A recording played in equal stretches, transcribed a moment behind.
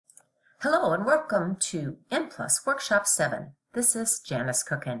Hello and welcome to Mplus Workshop 7. This is Janice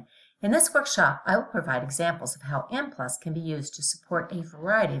Cookin. In this workshop, I will provide examples of how Mplus can be used to support a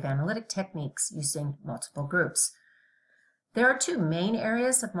variety of analytic techniques using multiple groups. There are two main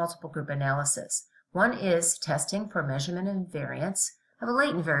areas of multiple group analysis. One is testing for measurement and variance of a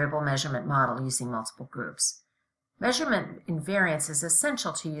latent variable measurement model using multiple groups. Measurement invariance is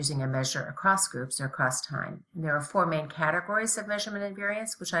essential to using a measure across groups or across time. And there are four main categories of measurement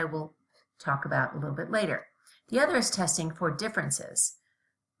invariance, which I will talk about a little bit later. The other is testing for differences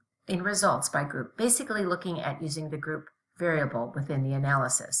in results by group, basically looking at using the group variable within the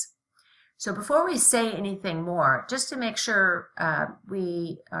analysis. So before we say anything more, just to make sure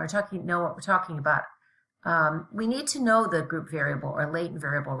we are know what we're talking about, we need to know the group variable or latent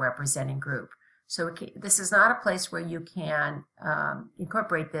variable representing group. So this is not a place where you can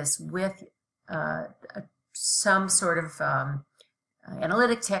incorporate this with some sort of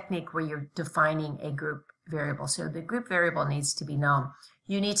analytic technique where you're defining a group variable. So the group variable needs to be known.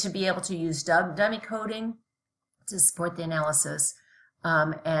 You need to be able to use dummy coding to support the analysis.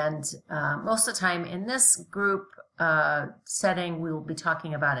 Most of the time in this group setting, we will be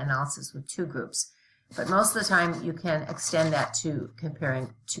talking about analysis with two groups. But most of the time, you can extend that to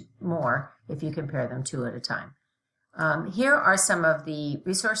comparing to more if you compare them two at a time. Here are some of the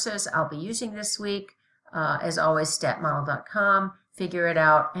resources I'll be using this week. As always, statmodel.com, figure it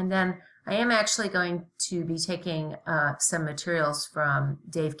out. And then I am actually going to be taking some materials from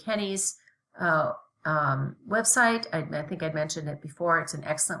Dave Kenny's website. I think I'd mentioned it before. It's an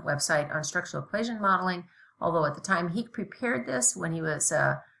excellent website on structural equation modeling, although at the time he prepared this when he was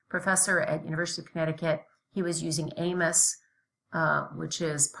a professor at University of Connecticut, he was using AMOS, which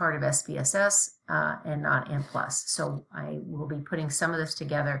is part of SPSS and not Mplus. So I will be putting some of this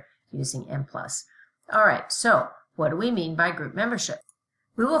together using Mplus. All right, so what do we mean by group membership?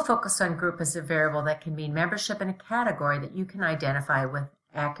 We will focus on group as a variable that can mean membership in a category that you can identify with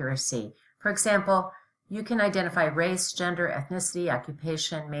accuracy. For example, you can identify race, gender, ethnicity,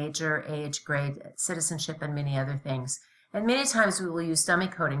 occupation, major, age, grade, citizenship, and many other things. And many times we will use dummy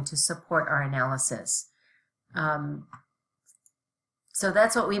coding to support our analysis. So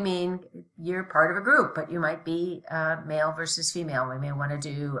that's what we mean. You're part of a group, but you might be male versus female. We may want to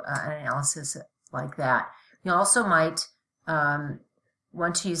do an analysis like that. You also might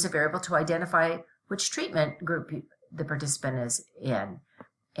want to use a variable to identify which treatment group the participant is in.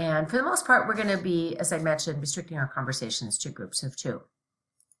 And for the most part, we're going to be, as I mentioned, restricting our conversations to groups of two.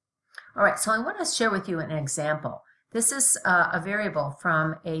 All right, so I want to share with you an example. This is a variable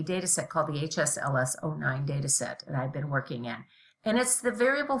from a dataset called the HSLS 09 dataset that I've been working in. And it's the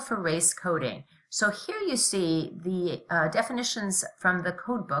variable for race coding. So here you see the definitions from the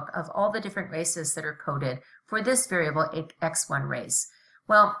code book of all the different races that are coded for this variable X1 race.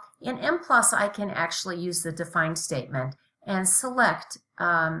 Well, in Mplus, I can actually use the define statement and select,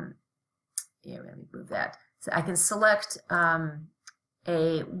 here, let me move that. So I can select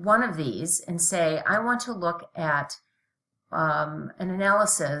one of these and say, I want to look at an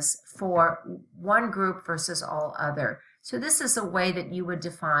analysis for one group versus all other. So this is a way that you would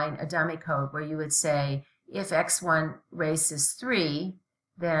define a dummy code where you would say, if X1 race is 3,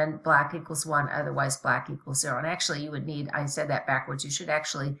 then black equals 1, otherwise black equals 0. And actually you would need, I said that backwards, you should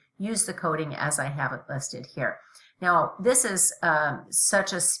actually use the coding as I have it listed here. Now this is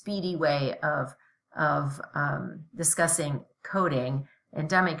such a speedy way of discussing coding and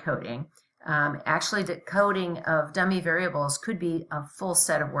dummy coding. Actually, the coding of dummy variables could be a full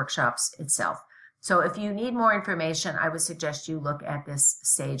set of workshops itself. So if you need more information, I would suggest you look at this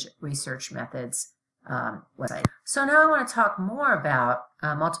Sage Research Methods website. So now I want to talk more about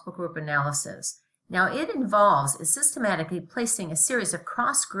multiple group analysis. Now it involves systematically placing a series of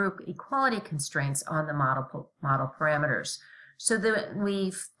cross-group equality constraints on the model parameters. So that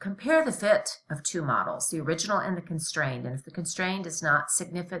we compare the fit of two models, the original and the constrained. And if the constrained is not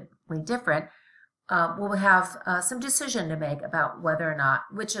significantly different, we'll have some decision to make about whether or not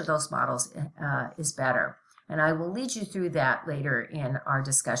which of those models is better. And I will lead you through that later in our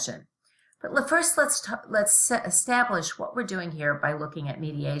discussion. But first, let's establish what we're doing here by looking at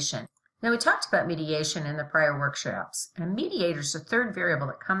mediation. Now, we talked about mediation in the prior workshops. And mediator is the third variable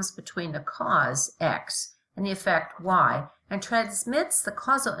that comes between the cause, X, and the effect, Y, and transmits the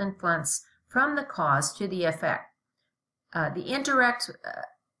causal influence from the cause to the effect. The indirect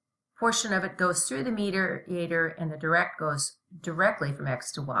portion of it goes through the mediator, and the direct goes directly from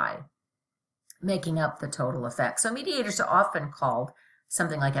X to Y, making up the total effect. So mediators are often called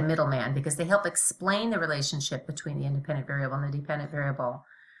something like a middleman because they help explain the relationship between the independent variable and the dependent variable.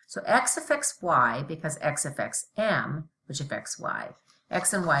 So X affects Y because X affects M, which affects Y.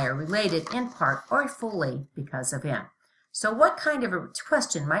 X and Y are related in part or fully because of N. So what kind of a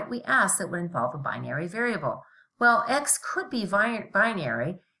question might we ask that would involve a binary variable? Well, X could be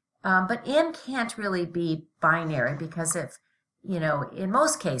binary, but N can't really be binary because if, in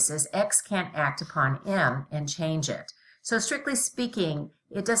most cases, X can't act upon M and change it. So strictly speaking,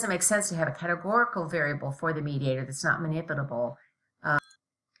 it doesn't make sense to have a categorical variable for the mediator that's not manipulable.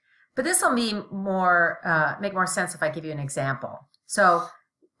 But this will be make more sense if I give you an example. So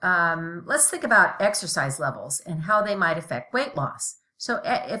let's think about exercise levels and how they might affect weight loss. So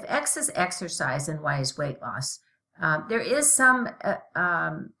if X is exercise and Y is weight loss, there is some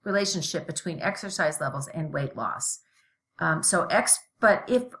relationship between exercise levels and weight loss. But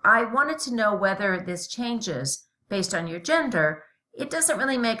if I wanted to know whether this changes based on your gender, it doesn't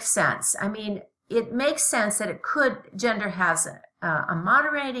really make sense. I mean, it makes sense that gender has a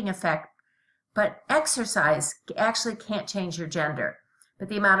moderating effect, but exercise actually can't change your gender. But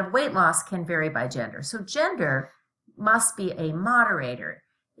the amount of weight loss can vary by gender. So gender must be a moderator.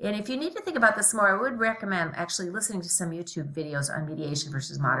 And if you need to think about this more, I would recommend actually listening to some YouTube videos on mediation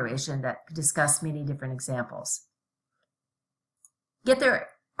versus moderation that discuss many different examples. Yet there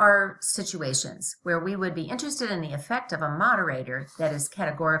are situations where we would be interested in the effect of a moderator that is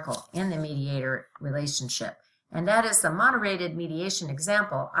categorical in the mediator relationship. And that is the moderated mediation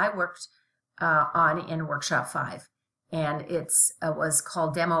example I worked on in Workshop 5. And it was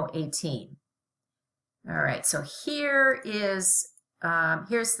called Demo 18. All right, so here's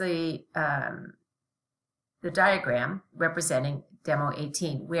the diagram representing Demo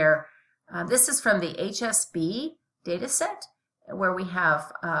 18, where this is from the HSB dataset, where we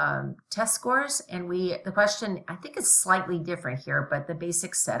have test scores, and the question, I think it's slightly different here, but the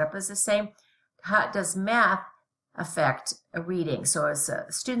basic setup is the same. How does math affect a reading? So as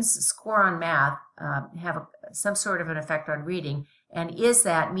students score on math have some sort of an effect on reading, and is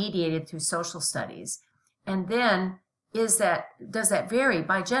that mediated through social studies? And then does that vary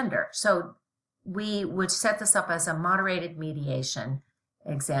by gender? So we would set this up as a moderated mediation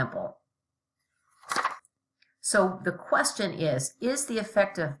example. So the question is the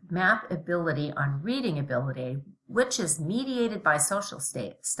effect of math ability on reading ability, which is mediated by social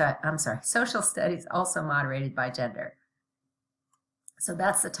studies, also moderated by gender? So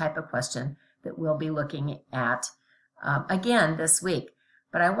that's the type of question that we'll be looking at again this week.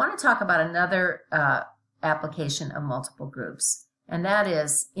 But I want to talk about another application of multiple groups, and that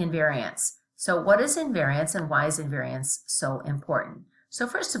is invariance. So what is invariance, and why is invariance so important? So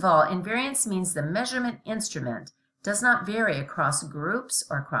first of all, invariance means the measurement instrument does not vary across groups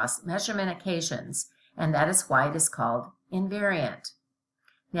or across measurement occasions, and that is why it is called invariant.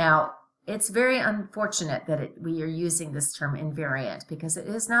 Now, it's very unfortunate that we are using this term invariant because it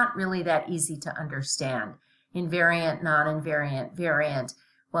is not really that easy to understand. Invariant, non-invariant, variant.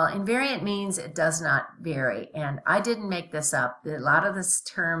 Well, invariant means it does not vary, and I didn't make this up. A lot of these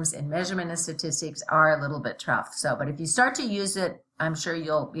terms in measurement and statistics are a little bit tough. But if you start to use it, I'm sure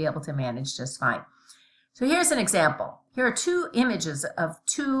you'll be able to manage just fine. So here's an example. Here are two images of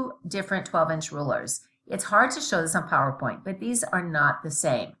two different 12-inch rulers. It's hard to show this on PowerPoint, but these are not the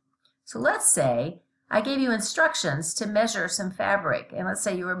same. So let's say I gave you instructions to measure some fabric, and let's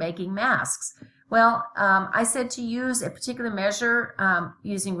say you were making masks. Well, I said to use a particular measure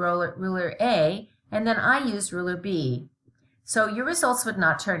using ruler A, and then I used ruler B. So your results would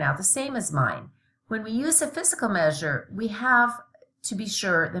not turn out the same as mine. When we use a physical measure, we have to be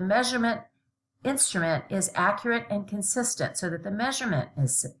sure the measurement instrument is accurate and consistent so that the measurement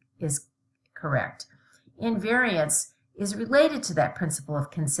is correct. Invariance is related to that principle of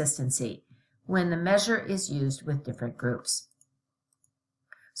consistency when the measure is used with different groups.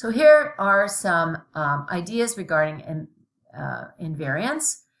 So here are some ideas regarding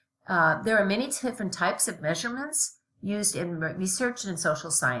invariance. There are many different types of measurements used in research and social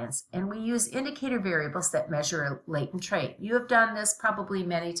science, and we use indicator variables that measure a latent trait. You have done this probably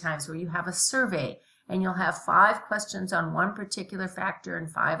many times where you have a survey and you'll have 5 questions on one particular factor and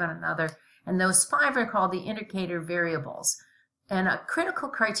 5 on another, and those 5 are called the indicator variables. And a critical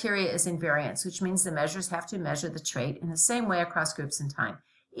criteria is invariance, which means the measures have to measure the trait in the same way across groups and time.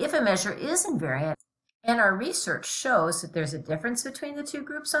 If a measure is invariant, and our research shows that there's a difference between the two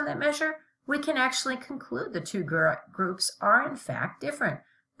groups on that measure, we can actually conclude the two groups are in fact different.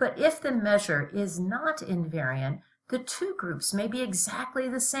 But if the measure is not invariant, the two groups may be exactly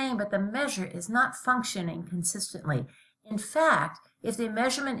the same, but the measure is not functioning consistently. In fact, if the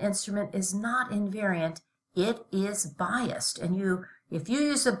measurement instrument is not invariant, it is biased. And if you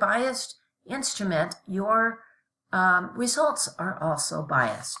use a biased instrument, your results are also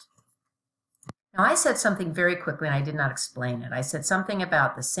biased. Now I said something very quickly and I did not explain it. I said something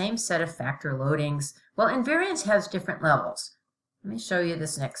about the same set of factor loadings. Well, invariance has different levels. Let me show you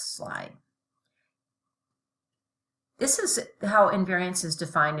this next slide. This is how invariance is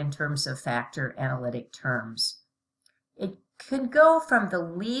defined in terms of factor analytic terms. It can go from the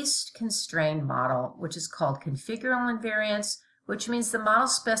least constrained model, which is called configural invariance, which means the model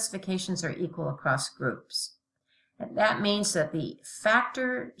specifications are equal across groups. And that means that the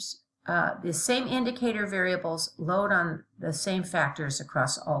factors, the same indicator variables load on the same factors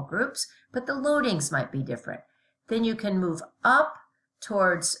across all groups, but the loadings might be different. Then you can move up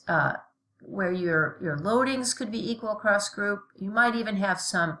towards where your loadings could be equal across group. You might even have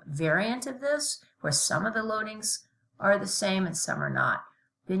some variant of this, where some of the loadings are the same and some are not.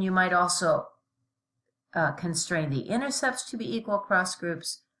 Then you might also constrain the intercepts to be equal across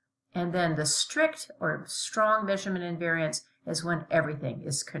groups. And then the strict or strong measurement invariance is when everything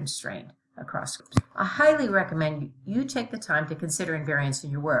is constrained across groups. I highly recommend you take the time to consider invariance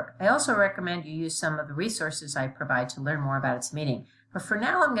in your work. I also recommend you use some of the resources I provide to learn more about its meaning. But for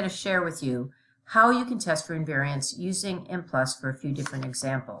now, I'm going to share with you how you can test for invariance using Mplus for a few different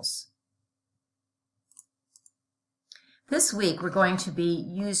examples. This week, we're going to be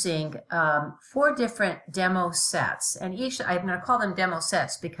using 4 different demo sets, and I'm going to call them demo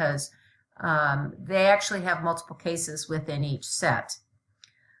sets because they actually have multiple cases within each set.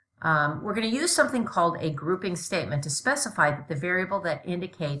 We're going to use something called a grouping statement to specify that the variable that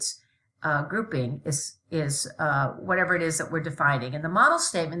indicates grouping is whatever it is that we're defining. And the model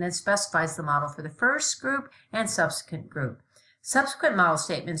statement then specifies the model for the first group and subsequent group. Subsequent model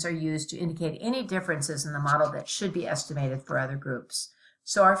statements are used to indicate any differences in the model that should be estimated for other groups.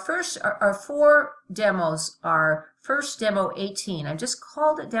 So our 4 demos are first demo 18. I just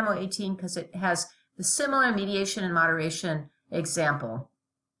called it demo 18 because it has the similar mediation and moderation example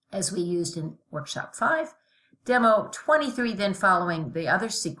as we used in workshop 5. Demo 23 then following the other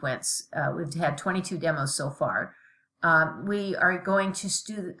sequence. We've had 22 demos so far. We are going to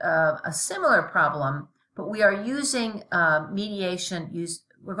do a similar problem, but we are using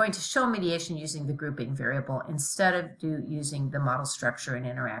we're going to show mediation using the grouping variable instead of using the model structure and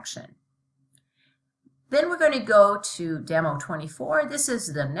interaction. Then we're going to go to demo 24. This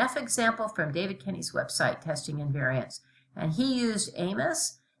is the NEF example from David Kenny's website, Testing Invariance. And he used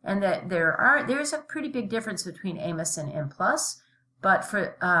Amos, and that there's a pretty big difference between Amos and Mplus. But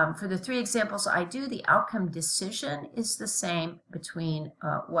for the 3 examples I do, the outcome decision is the same between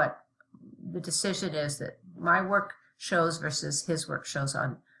what the decision is that my work shows versus his work shows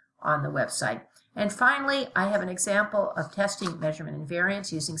on the website. And finally, I have an example of testing measurement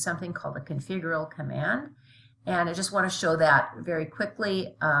invariance using something called a configural command. And I just want to show that very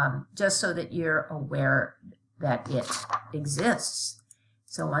quickly, just so that you're aware that it exists.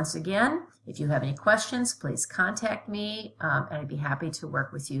 So once again, if you have any questions, please contact me, and I'd be happy to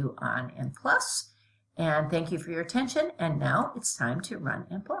work with you on Mplus. And thank you for your attention. And now it's time to run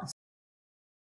Mplus.